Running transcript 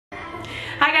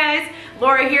guys,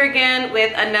 Laura here again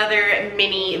with another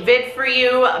mini vid for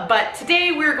you, but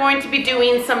today we're going to be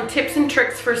doing some tips and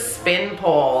tricks for spin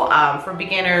pole for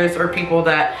beginners or people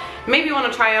that maybe want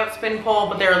to try out spin pole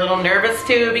but they're a little nervous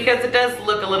too, because it does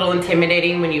look a little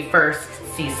intimidating when you first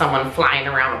see someone flying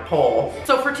around a pole.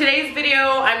 So for today's video,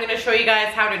 I'm going to show you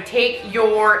guys how to take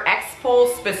your X pole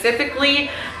specifically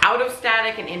out of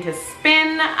static and into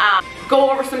spin,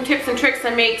 go over some tips and tricks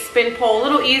that make spin pole a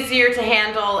little easier to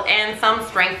handle, and some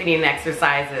strengthening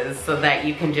exercises so that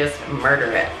you can just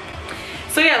murder it.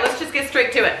 So yeah, let's just get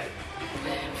straight to it.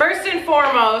 First and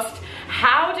foremost,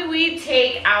 how do we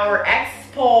take our X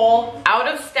pole out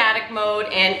of static mode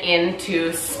and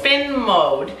into spin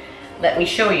mode? Let me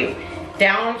show you.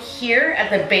 Down here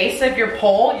at the base of your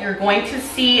pole, you're going to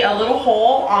see a little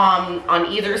hole on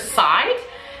either side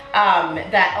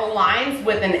that aligns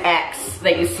with an X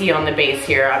that you see on the base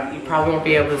here. You probably won't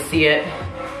be able to see it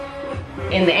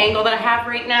in the angle that I have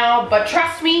right now, but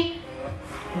trust me,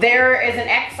 there is an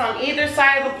X on either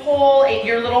side of the pole, and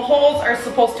your little holes are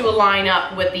supposed to align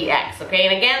up with the X, okay?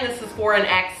 And again, this is for an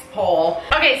X pole.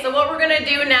 Okay, so what we're gonna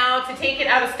do now to take it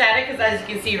out of static, because as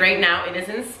you can see right now, it is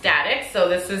in static. So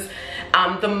this is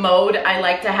the mode I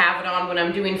like to have it on when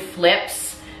I'm doing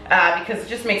flips, because it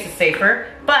just makes it safer.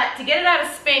 But to get it out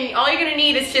of spin, all you're gonna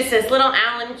need is just this little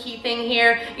Allen key thing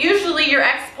here. Usually your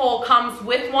X pole comes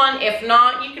with one. If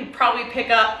not, you can probably pick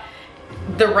up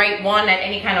the right one at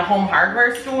any kind of home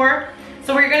hardware store.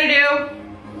 So what you're gonna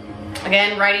do,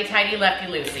 again, righty-tighty,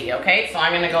 lefty-loosey, okay? So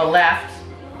I'm gonna go left,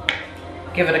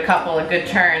 give it a couple of good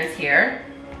turns here,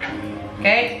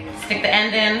 okay? Stick the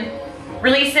end in,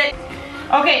 release it.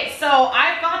 Okay, so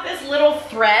I've got this little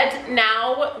thread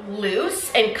now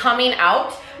loose and coming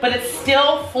out, but it's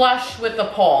still flush with the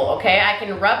pole, okay? I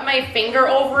can rub my finger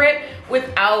over it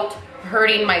without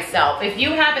hurting myself. If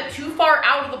you have it too far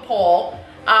out of the pole,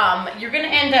 you're gonna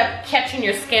end up catching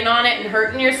your skin on it and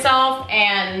hurting yourself,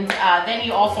 and then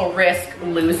you also risk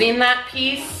losing that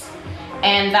piece.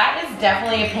 And that is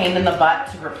definitely a pain in the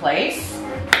butt to replace.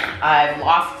 I've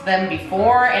lost them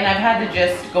before, and I've had to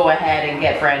just go ahead and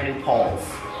get brand new poles.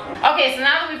 Okay, so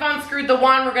now that we've unscrewed the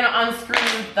one, we're gonna unscrew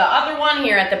the other one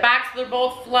here at the back, so they're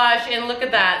both flush, and look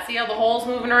at that. See how the hole's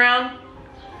moving around?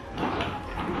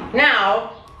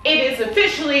 Now, it is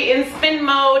officially in spin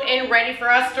mode and ready for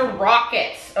us to rock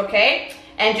it, okay?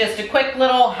 And just a quick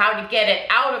little how to get it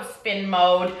out of spin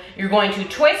mode. You're going to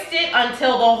twist it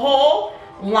until the hole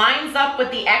lines up with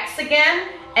the X again,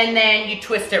 and then you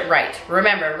twist it right.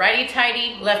 Remember,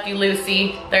 righty-tighty,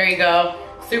 lefty-loosey. There you go.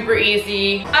 Super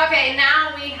easy. Okay,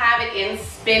 now we have it in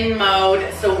spin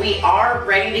mode, so we are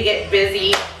ready to get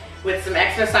busy with some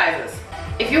exercises.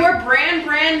 If you are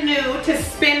brand new to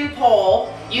spin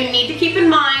pole, you need to keep in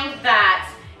mind that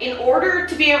in order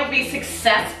to be able to be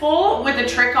successful with a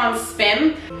trick on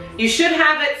spin, you should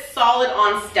have it solid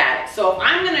on static. So if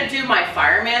I'm gonna do my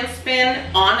fireman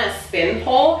spin on a spin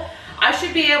pole, I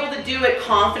should be able to do it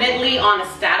confidently on a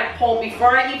static pole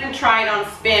before I even try it on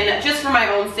spin, just for my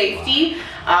own safety.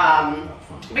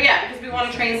 But yeah, because we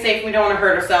want to train safe, we don't want to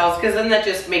hurt ourselves, because then that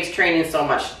just makes training so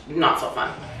much not so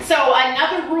fun. So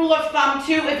another rule of thumb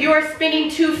too, if you are spinning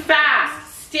too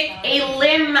fast, stick a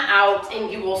limb out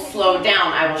and you will slow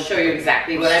down. I will show you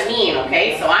exactly what I mean,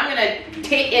 okay? So I'm gonna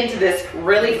take into this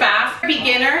really fast.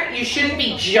 Beginner, you shouldn't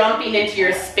be jumping into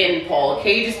your spin pole,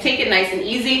 okay? You just take it nice and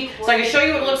easy. So I can show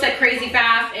you what looks like crazy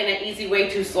fast and an easy way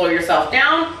to slow yourself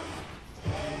down,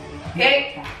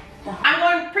 okay? I'm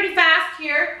going pretty fast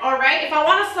here, all right? If I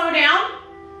want to slow down,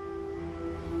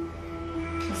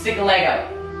 I'll stick a leg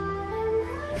out.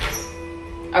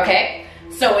 Okay,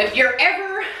 so if you're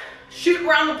ever shooting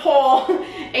around the pole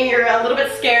and you're a little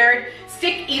bit scared,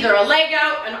 stick either a leg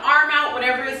out, an arm out,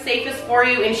 whatever is safest for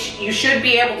you, and you should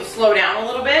be able to slow down a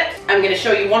little bit. I'm going to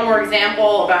show you one more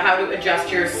example about how to adjust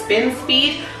your spin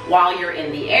speed while you're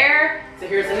in the air. So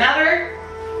here's another.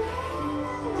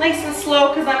 Nice and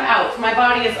slow because I'm out. My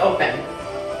body is open.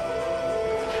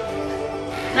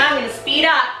 Now I'm going to speed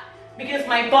up because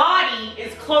my body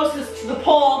is closest to the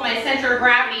pole. My center of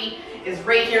gravity is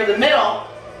right here in the middle.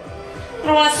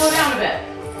 I want to slow down a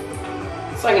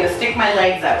bit. So I'm going to stick my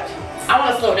legs out. I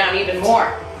want to slow down even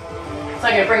more. So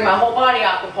I'm going to bring my whole body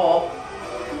off the pole.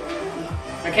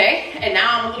 Okay, and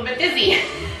now I'm a little bit dizzy.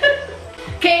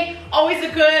 Okay, always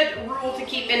a good rule to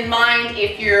keep in mind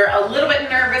if you're a little bit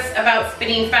nervous about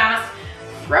spinning fast,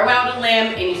 throw out a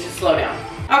limb and you should slow down.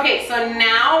 Okay, so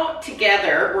now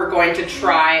together we're going to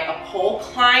try a pole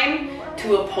climb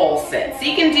to a pole sit. So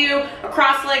you can do a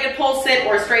cross-legged pole sit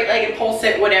or a straight-legged pole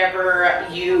sit, whatever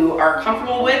you are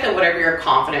comfortable with and whatever you're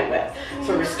confident with.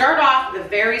 So we're gonna start off with a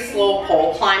very slow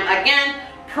pole climb. Again,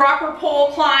 proper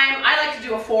pole climb. I like to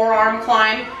do a forearm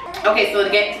climb. Okay, so to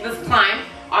get into this climb,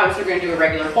 obviously we're gonna do a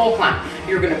regular pole climb.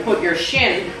 You're gonna put your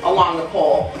shin along the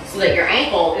pole so that your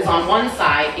ankle is on one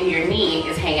side and your knee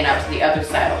is hanging out to the other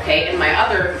side, okay? And my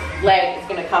other leg is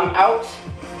gonna come out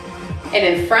and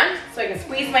in front so I can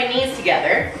squeeze my knees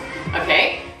together,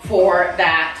 okay, for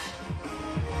that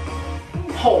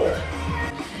hold.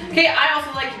 Okay, I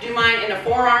also like to do mine in a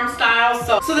forearm style.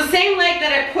 So the same leg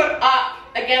that I put up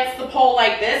against the pole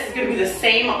like this is gonna be the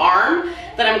same arm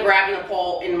that I'm grabbing the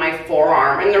pole in my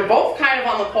forearm. And they're both kind of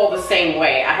on the pole the same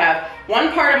way. I have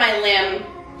one part of my limb,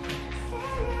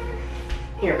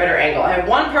 here, better angle. I have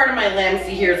one part of my limb,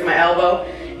 see here's my elbow,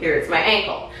 here it's my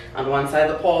ankle. On one side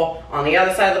of the pole, on the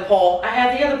other side of the pole, I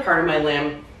have the other part of my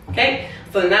limb, okay?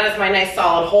 So then that is my nice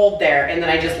solid hold there, and then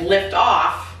I just lift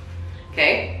off,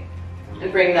 okay?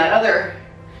 And bring that other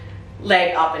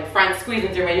leg up in front,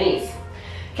 squeezing through my knees.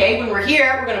 Okay, when we're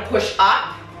here, we're gonna push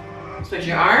up, switch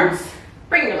your arms,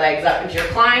 bring your legs up into your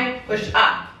climb, push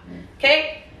up.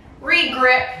 Okay,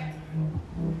 re-grip,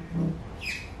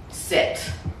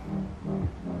 sit.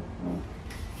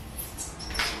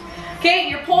 Okay,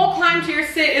 your pole climb to your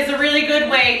sit is a really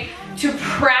good way to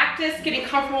practice getting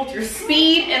comfortable with your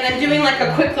speed and then doing like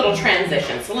a quick little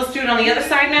transition. So let's do it on the other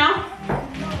side now.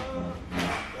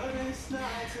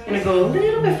 I'm gonna go a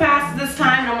little bit fast this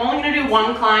time, and I'm only gonna do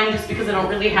one climb just because I don't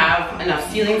really have enough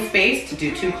ceiling space to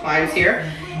do 2 climbs here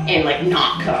and like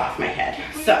not cut off my head.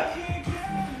 So,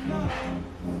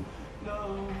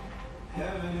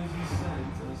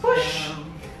 push,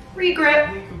 re-grip.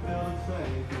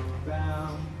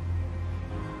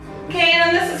 Okay, and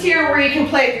then this is here where you can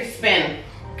play with your spin,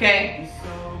 okay?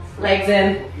 Legs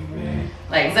in,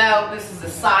 legs out. This is a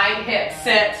side hip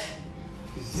sit.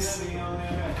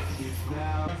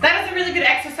 That is a really good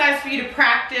exercise for you to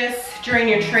practice during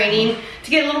your training to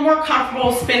get a little more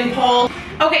comfortable spin pole.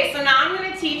 Okay, so now I'm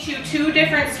going to teach you 2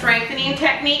 different strengthening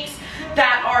techniques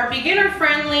that are beginner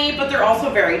friendly, but they're also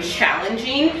very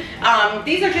challenging.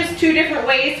 These are just 2 different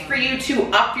ways for you to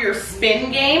up your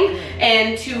spin game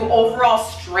and to overall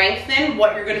strengthen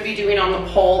what you're going to be doing on the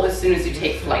pole as soon as you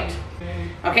take flight.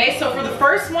 Okay, so for the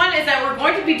first one is that we're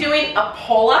going to be doing a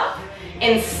pull-up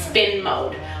in spin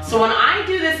mode. So when I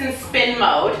do this in spin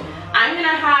mode, I'm gonna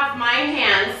have my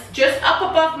hands just up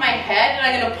above my head and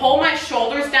I'm gonna pull my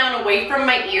shoulders down away from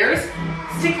my ears,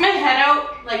 stick my head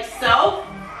out like so,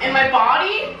 and my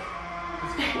body,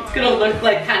 it's gonna look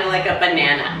like kind of like a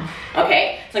banana.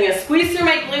 Okay, so I'm gonna squeeze through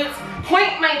my glutes,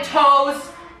 point my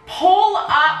toes, pull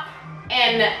up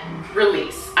and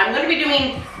release. I'm gonna be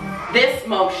doing this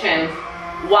motion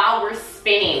while we're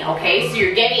spinning, okay? So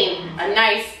you're getting a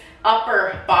nice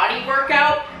upper body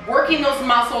workout, working those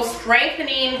muscles,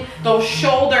 strengthening those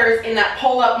shoulders in that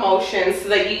pull-up motion so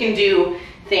that you can do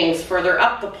things further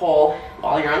up the pole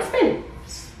while you're on spin.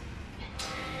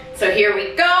 So here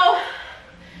we go.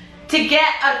 To get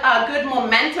a good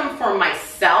momentum for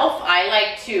myself, I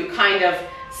like to kind of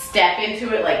step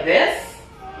into it like this.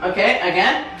 Okay,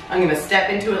 again, I'm gonna step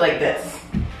into it like this.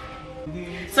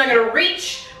 So I'm gonna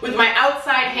reach with my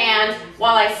outside hand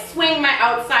while I swing my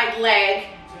outside leg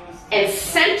and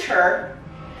center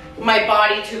my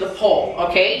body to the pole,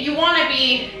 okay? You wanna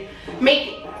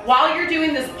while you're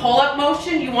doing this pull-up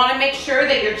motion, you wanna make sure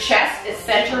that your chest is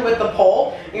centered with the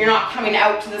pole. You're not coming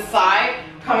out to the side,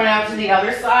 coming out to the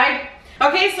other side.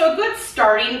 Okay, so a good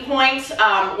starting point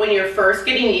when you're first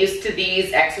getting used to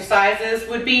these exercises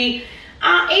would be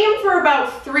aim for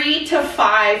about 3 to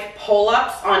 5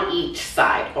 pull-ups on each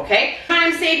side, okay? For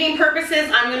time saving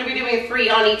purposes, I'm gonna be doing 3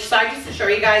 on each side just to show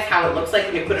you guys how it looks like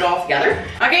when you put it all together.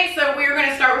 Okay, so we're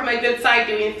gonna start with my good side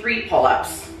doing 3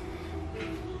 pull-ups.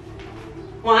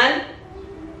 1,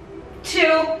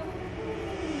 2,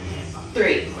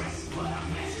 3.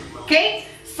 Okay,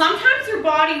 sometimes your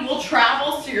body will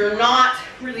travel so you're not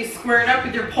really squared up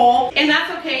with your pole, and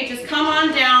that's okay. Just come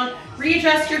on down,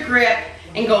 readjust your grip,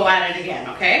 and go at it again,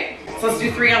 okay? So let's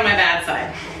do 3 on my bad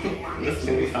side. This is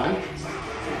gonna be fun.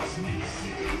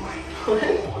 1,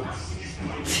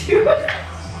 2.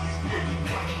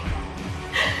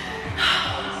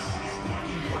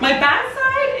 My bad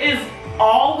side is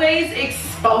always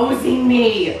exposing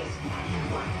me.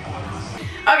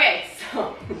 Okay,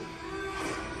 so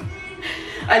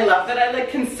I love that I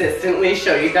like consistently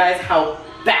show you guys how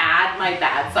bad my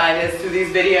bad side is through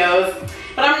these videos.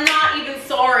 But I'm not even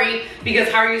sorry, because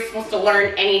how are you supposed to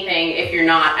learn anything if you're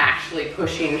not actually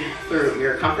pushing through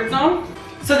your comfort zone?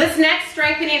 So this next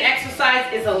strengthening exercise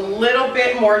is a little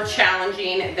bit more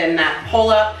challenging than that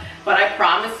pull-up, but I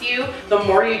promise you, the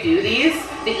more you do these,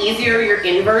 the easier your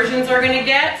inversions are gonna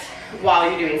get while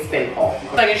you're doing spin pull. So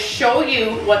I'm gonna show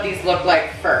you what these look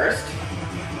like first.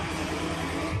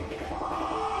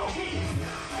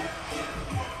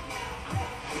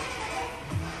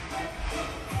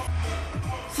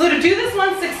 So to do this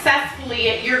one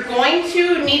successfully, you're going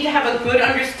to need to have a good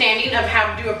understanding of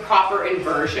how to do a proper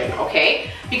inversion,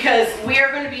 okay? Because we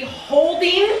are going to be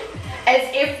holding as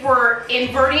if we're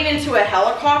inverting into a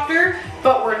helicopter,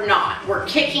 but we're not. We're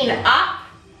kicking up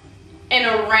and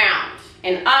around,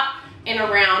 and up and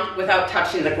around without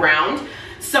touching the ground.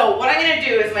 So what I'm gonna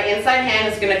do is my inside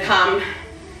hand is gonna come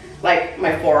like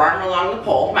my forearm along the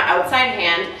pole. My outside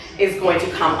hand is going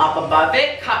to come up above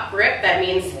it, cup grip, that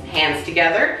means hands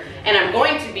together. And I'm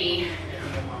going to be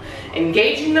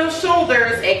engaging those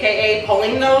shoulders, AKA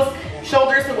pulling those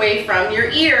shoulders away from your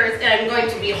ears, and I'm going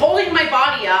to be holding my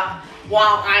body up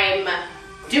while I'm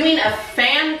doing a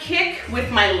fan kick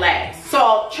with my legs. So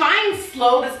I'll try and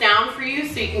slow this down for you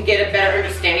so you can get a better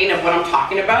understanding of what I'm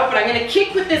talking about, but I'm gonna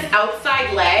kick with this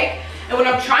outside leg, and what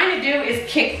I'm trying to do is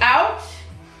kick out,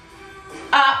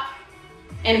 up,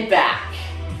 and back,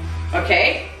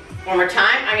 okay? One more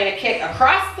time, I'm gonna kick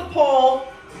across the pole,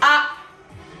 up,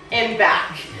 and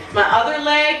back. My other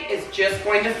leg is just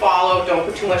going to follow. Don't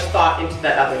put too much thought into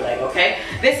that other leg, okay?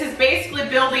 This is basically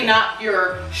building up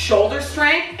your shoulder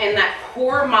strength and that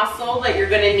core muscle that you're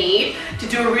gonna need to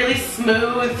do a really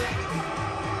smooth,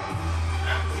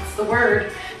 what's the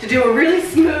word? To do a really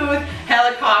smooth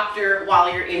helicopter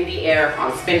while you're in the air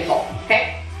on spin pole,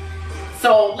 okay?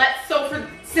 So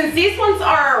since these ones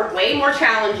are way more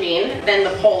challenging than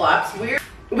the pull-ups,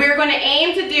 we're gonna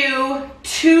aim to do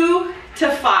 2 to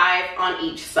 5 on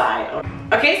each side.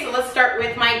 Okay, so let's start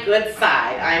with my good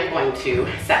side. I'm going to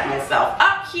set myself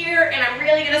up here, and I'm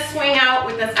really gonna swing out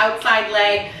with this outside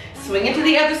leg, swing into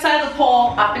the other side of the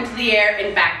pole, up into the air,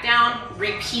 and back down.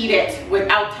 Repeat it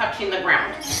without touching the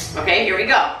ground. Okay, here we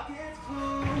go.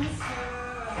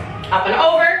 Up and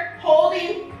over,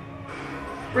 holding,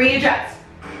 readjust.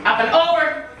 Up and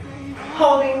over,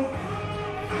 holding.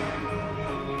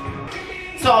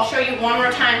 So I'll show you one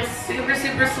more time, super,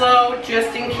 super slow,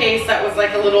 just in case that was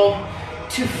like a little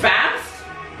too fast.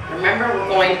 Remember, we're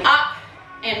going up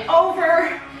and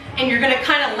over, and you're gonna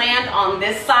kind of land on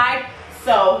this side,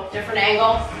 so different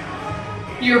angle.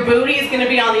 Your booty is gonna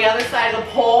be on the other side of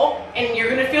the pole, and you're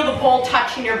gonna feel the pole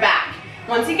touching your back.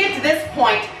 Once you get to this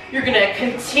point, you're gonna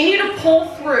continue to pull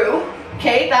through,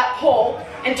 okay, that pole,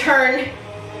 and turn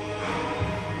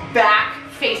back,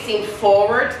 facing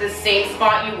forward to the same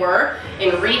spot you were,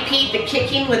 and repeat the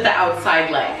kicking with the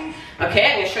outside leg. Okay,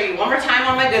 I'm gonna show you one more time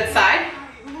on my good side.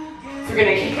 So we're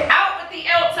gonna kick it out with the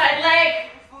outside leg,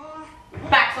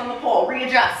 backs on the pole,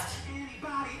 readjust,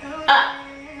 up,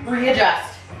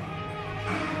 readjust.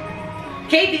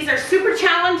 Okay, these are super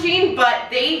challenging, but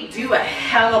they do a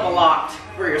hell of a lot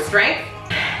for your strength.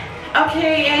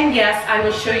 Okay, and yes, I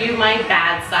will show you my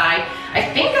bad side. I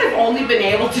think I've only been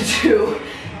able to do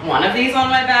one of these on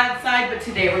my bad side, but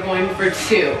today we're going for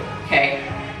 2, okay?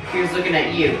 Here's looking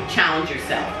at you. Challenge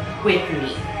yourself with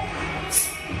me.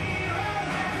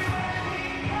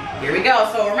 Here we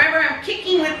go. So remember, I'm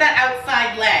kicking with that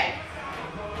outside leg.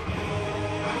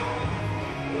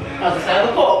 Other side of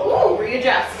the pole. Ooh,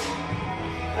 readjust.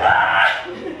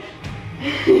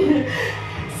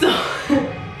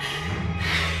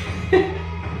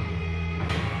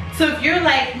 So if you're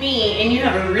like me and you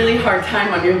have a really hard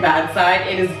time on your bad side,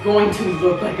 it is going to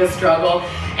look like a struggle.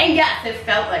 And yes, it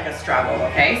felt like a struggle,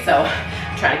 okay? So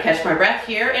I'm trying to catch my breath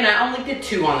here, and I only did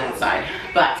 2 on that side,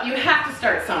 but you have to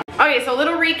start somewhere. Okay, so a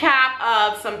little recap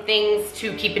of some things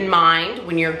to keep in mind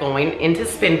when you're going into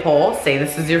spin pole. Say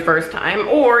this is your first time,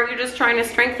 or you're just trying to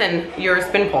strengthen your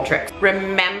spin pole tricks.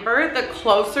 Remember, the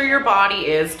closer your body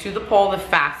is to the pole, the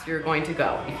faster you're going to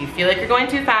go. If you feel like you're going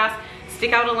too fast,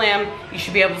 stick out a limb, you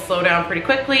should be able to slow down pretty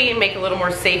quickly and make it a little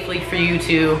more safely for you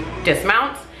to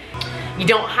dismount. You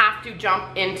don't have to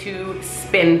jump into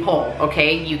spin pole,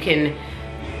 okay? You can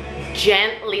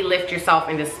gently lift yourself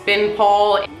into spin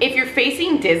pole. If you're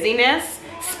facing dizziness,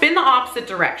 spin the opposite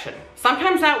direction.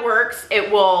 Sometimes that works. It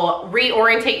will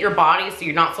reorientate your body so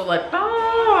you're not so like,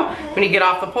 when you get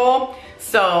off the pole.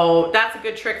 So that's a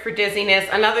good trick for dizziness.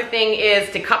 Another thing is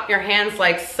to cup your hands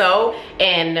like so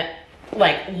and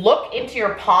like look into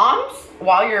your palms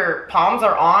while your palms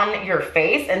are on your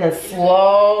face, and then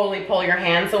slowly pull your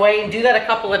hands away. And do that a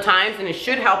couple of times and it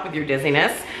should help with your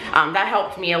dizziness. That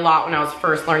helped me a lot when I was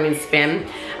first learning spin.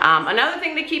 Another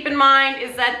thing to keep in mind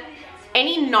is that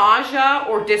any nausea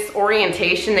or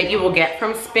disorientation that you will get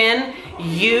from spin,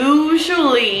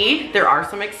 usually, there are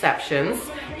some exceptions,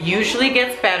 usually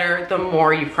gets better the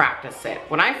more you practice it.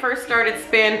 When I first started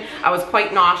spin, I was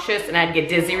quite nauseous and I'd get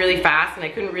dizzy really fast, and I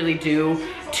couldn't really do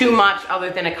too much other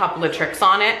than a couple of tricks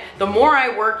on it. The more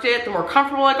I worked it, the more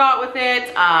comfortable I got with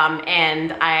it,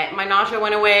 and my nausea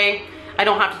went away. I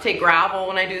don't have to take gravel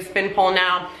when I do spin pole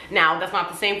now. Now, that's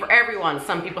not the same for everyone.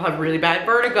 Some people have really bad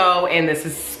vertigo and this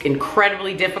is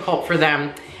incredibly difficult for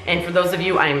them. And for those of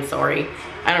you, I am sorry.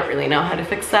 I don't really know how to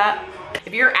fix that.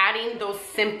 If you're adding those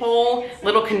simple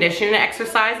little conditioning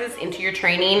exercises into your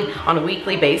training on a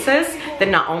weekly basis, then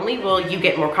not only will you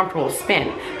get more comfortable with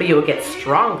spin, but you will get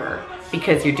stronger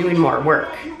because you're doing more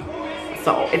work.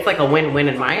 So it's like a win-win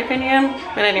in my opinion.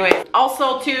 But anyway,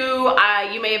 also too,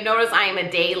 you may have noticed I am a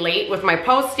day late with my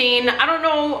posting. I don't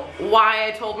know why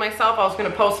I told myself I was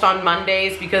gonna post on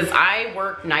Mondays because I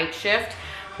work night shift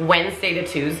Wednesday to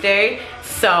Tuesday.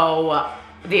 So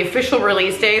the official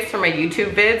release days for my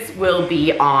YouTube vids will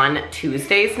be on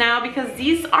Tuesdays now because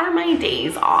these are my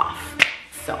days off.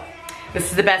 So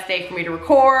this is the best day for me to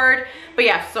record. But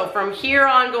yeah, so from here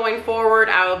on going forward,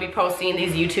 I will be posting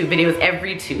these YouTube videos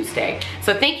every Tuesday.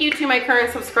 So thank you to my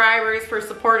current subscribers for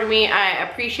supporting me. I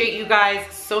appreciate you guys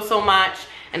so, so much.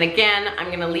 And again,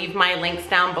 I'm gonna leave my links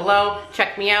down below.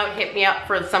 Check me out, hit me up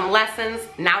for some lessons.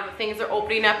 Now that things are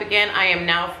opening up again, I am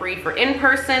now free for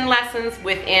in-person lessons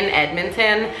within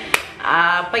Edmonton.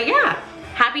 But yeah,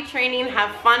 happy training,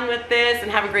 have fun with this, and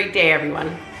have a great day,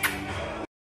 everyone.